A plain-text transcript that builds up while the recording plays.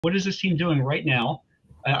what is this team doing right now?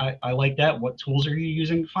 I like that. What tools are you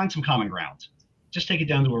using? Find some common ground. Just take it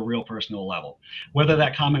down to a real personal level. Whether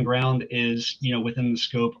that common ground is, within the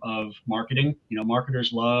scope of marketing,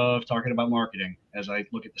 marketers love talking about marketing. As I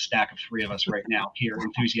look at the stack of three of us right now here,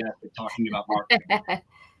 enthusiastic talking about marketing.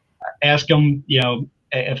 Ask them,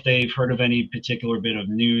 if they've heard of any particular bit of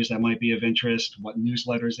news that might be of interest, what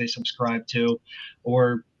newsletters they subscribe to,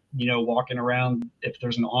 or, walking around if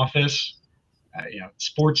there's an office,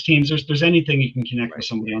 sports teams, there's anything you can connect with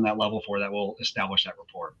somebody on that level for that will establish that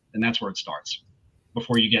rapport. And that's where it starts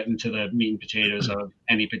before you get into the meat and potatoes of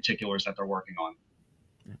any particulars that they're working on.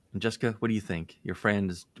 And Jessica, what do you think? Your friend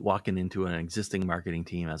is walking into an existing marketing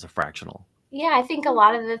team as a fractional. Yeah, I think a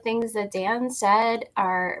lot of the things that Dan said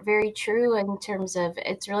are very true in terms of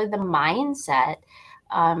it's really the mindset.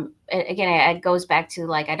 Again, it goes back to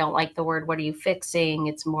like, I don't like the word, what are you fixing?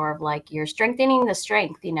 It's more of like you're strengthening the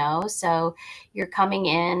strength, so you're coming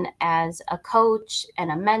in as a coach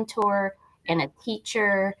and a mentor and a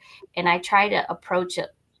teacher. And I try to approach it,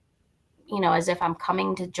 as if I'm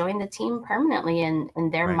coming to join the team permanently and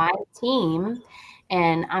they're my team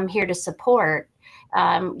and I'm here to support. Yeah,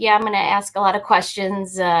 I'm going to ask a lot of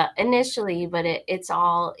questions initially, but it's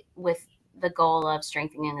all with the goal of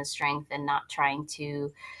strengthening the strength and not trying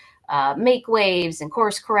to make waves and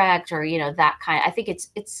course correct or, that kind. I think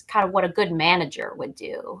it's kind of what a good manager would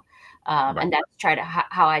do. And that's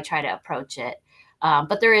how I try to approach it.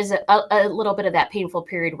 But there is a little bit of that painful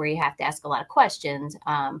period where you have to ask a lot of questions.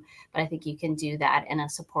 But I think you can do that in a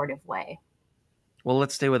supportive way. Well,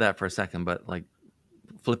 let's stay with that for a second, but like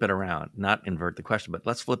flip it around, not invert the question, but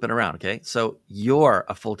let's flip it around. Okay. So you're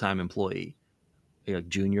a full-time employee,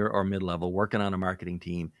 junior or mid-level, working on a marketing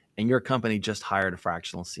team, and your company just hired a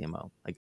fractional CMO. Like,